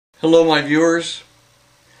Hello my viewers,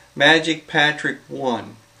 Magic Patrick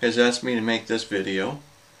 1 has asked me to make this video,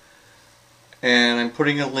 and I'm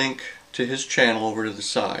putting a link to his channel over to the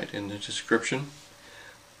side in the description.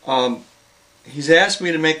 He's asked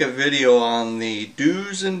me to make a video on the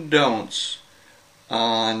do's and don'ts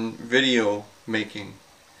on video making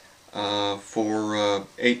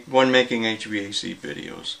when making HVAC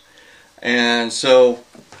videos. And so,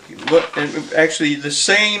 actually the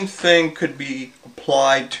same thing could be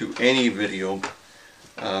applied to any video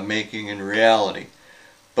making in reality,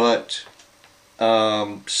 but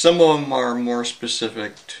some of them are more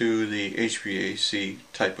specific to the HVAC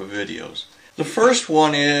type of videos. The first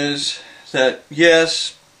one is that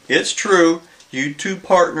yes, it's true, YouTube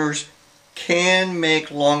partners can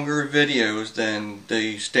make longer videos than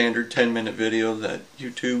the standard 10-minute video that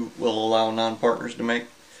YouTube will allow non-partners to make.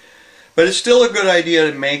 But it's still a good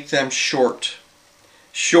idea to make them short.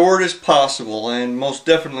 Short as possible, and most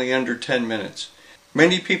definitely under 10 minutes.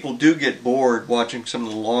 Many people do get bored watching some of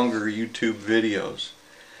the longer YouTube videos.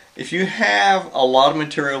 If you have a lot of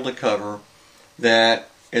material to cover that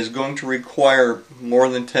is going to require more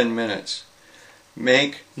than 10 minutes,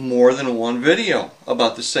 make more than one video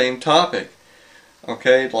about the same topic.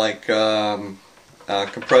 Okay, like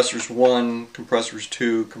compressors 1, compressors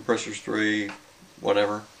 2, compressors 3,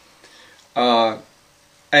 whatever.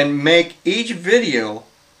 And make each video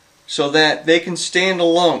so that they can stand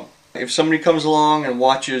alone. If somebody comes along and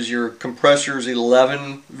watches your compressors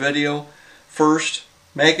 11 video first,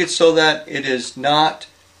 make it so that it is not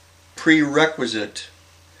prerequisite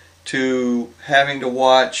to having to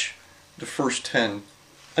watch the first 10.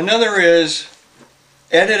 Another is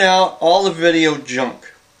edit out all the video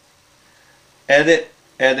junk. Edit,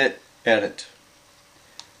 edit, edit.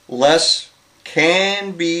 Less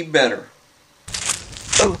can be better.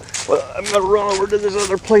 Oh, well, I'm going to run over to this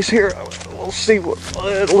other place here. We'll see what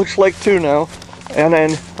it looks like too now. And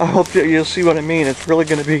then I hope that you'll see what I mean. It's really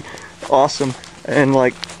going to be awesome. And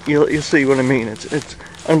like, you'll see what I mean. It's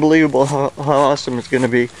unbelievable how awesome it's going to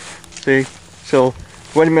be. See? So,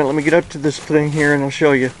 wait a minute. Let me get up to this thing here and I'll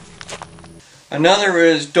show you. Another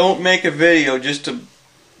is don't make a video just to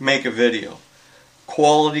make a video.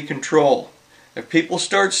 Quality control. If people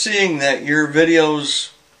start seeing that your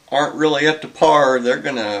videos aren't really up to par, they're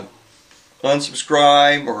going to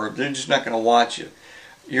unsubscribe or they're just not going to watch it.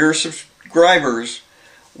 Your subscribers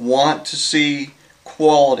want to see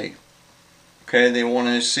quality. Okay, they want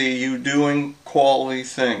to see you doing quality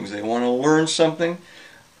things. They want to learn something.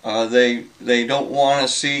 They don't want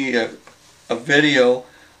to see a video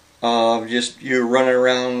of just you running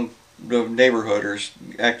around the neighborhood or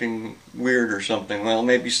acting weird or something. Well,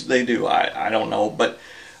 maybe they do. I don't know, but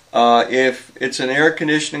if it's an air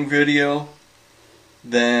conditioning video,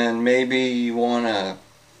 then maybe you want to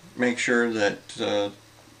make sure that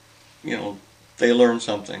you know, they learn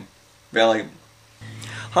something valuable.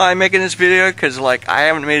 Hi, I'm making this video because like I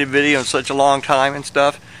haven't made a video in such a long time and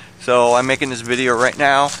stuff, so I'm making this video right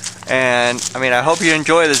now. And I mean, I hope you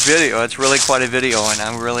enjoy this video. It's really quite a video, and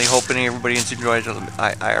I'm really hoping everybody enjoys it.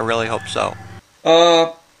 I really hope so.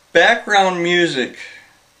 Background music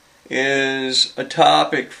is a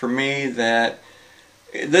topic for me that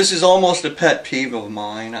this is almost a pet peeve of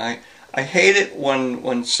mine. I hate it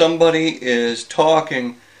when somebody is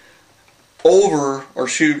talking over, or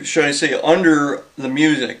should I say under the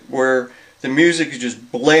music, where the music is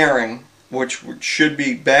just blaring, which should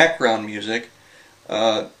be background music,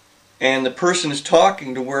 and the person is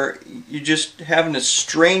talking to where you're just having to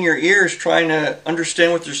strain your ears trying to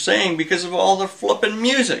understand what they're saying because of all the flippin'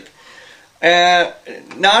 music.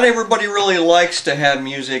 Not everybody really likes to have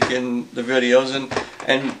music in the videos,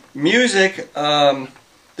 and music,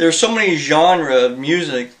 there's so many genres of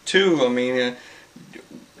music too. I mean,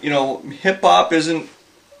 you know, hip-hop isn't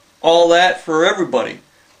all that for everybody,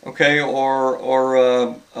 okay,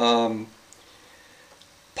 or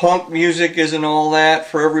punk music isn't all that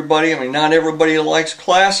for everybody. I mean, not everybody likes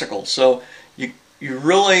classical, so you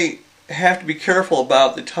really have to be careful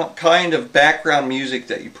about the kind of background music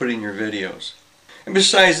that you put in your videos. And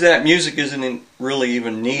besides that, music isn't really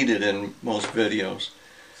even needed in most videos.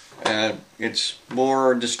 It's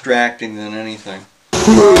more distracting than anything.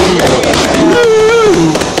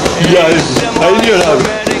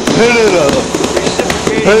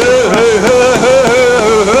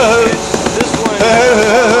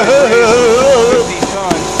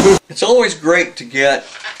 It's always great to get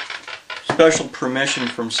special permission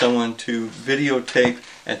from someone to videotape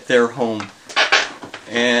at their home,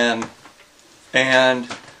 and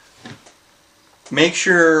make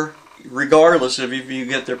sure, regardless of if you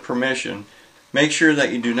get their permission, make sure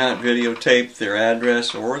that you do not videotape their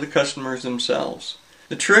address or the customers themselves.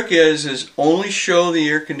 The trick is only show the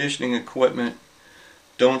air conditioning equipment.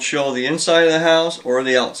 Don't show the inside of the house or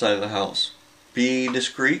the outside of the house. Be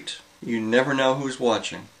discreet. You never know who's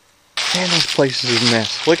watching. Man, this place is a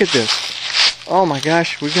mess. Look at this. Oh my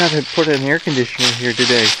gosh, we've got to put an air conditioner here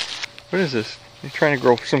today. What is this? You're trying to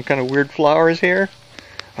grow some kind of weird flowers here?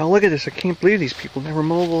 Oh, look at this. I can't believe these people never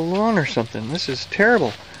mow the lawn or something. This is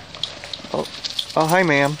terrible. Oh, hi,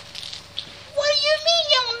 ma'am. What do you mean,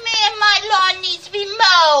 young man, my lawn needs to be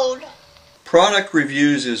mowed? Product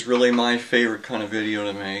reviews is really my favorite kind of video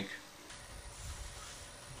to make.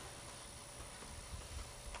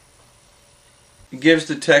 It gives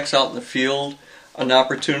the techs out in the field an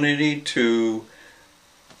opportunity to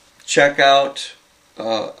check out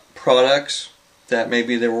products that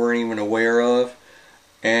maybe they weren't even aware of,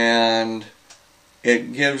 and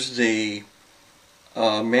it gives the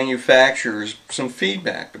manufacturers some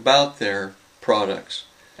feedback about their products.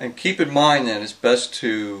 And keep in mind that it's best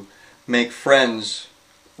to make friends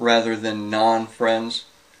rather than non-friends.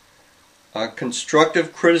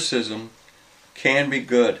 Constructive criticism can be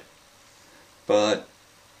good, but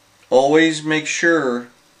always make sure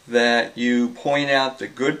that you point out the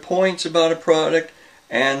good points about a product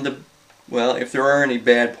and if there are any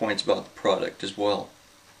bad points about the product as well.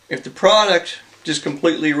 If the product just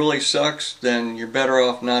completely really sucks, then you're better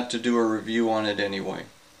off not to do a review on it anyway.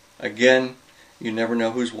 Again, you never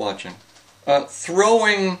know who's watching.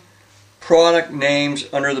 Throwing product names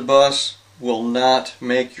under the bus will not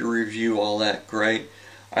make your review all that great,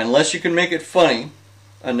 unless you can make it funny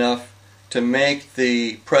enough to make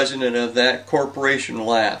the president of that corporation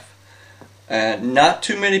laugh. And not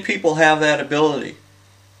too many people have that ability.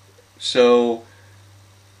 So,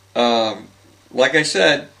 like I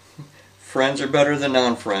said, friends are better than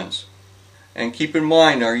non-friends. And keep in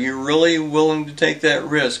mind, are you really willing to take that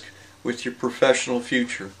risk with your professional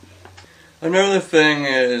future? Another thing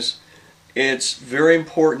is, it's very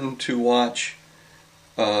important to watch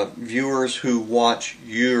viewers who watch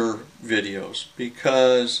your videos,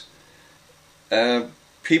 because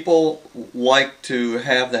people like to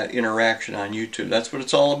have that interaction on YouTube. That's what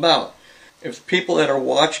it's all about. If the people that are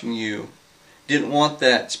watching you didn't want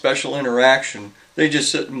that special interaction, they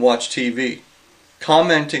just sit and watch TV.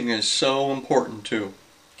 Commenting is so important too.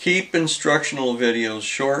 Keep instructional videos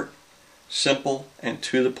short, simple, and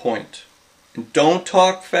to the point. And don't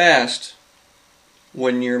talk fast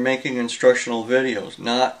when you're making instructional videos.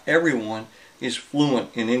 Not everyone is fluent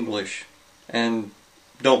in English. And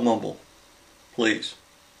don't mumble, please.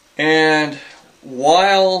 And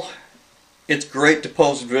while it's great to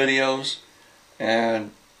post videos, and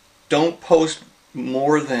don't post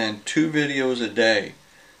more than 2 videos a day.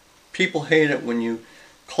 People hate it when you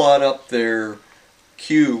clog up their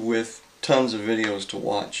queue with tons of videos to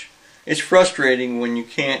watch. It's frustrating when you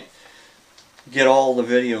can't get all the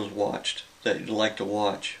videos watched that you'd like to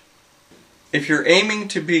watch. If you're aiming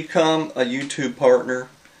to become a YouTube partner,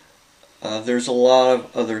 there's a lot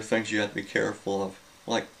of other things you have to be careful of.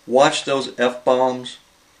 Like, watch those F-bombs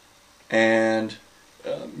and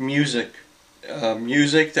music.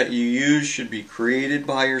 Music that you use should be created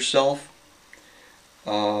by yourself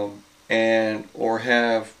or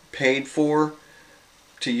have paid for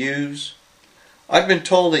to use. I've been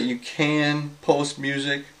told that you can post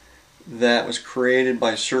music that was created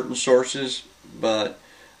by certain sources, but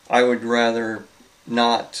I would rather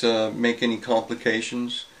not make any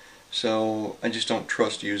complications, so I just don't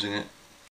trust using it.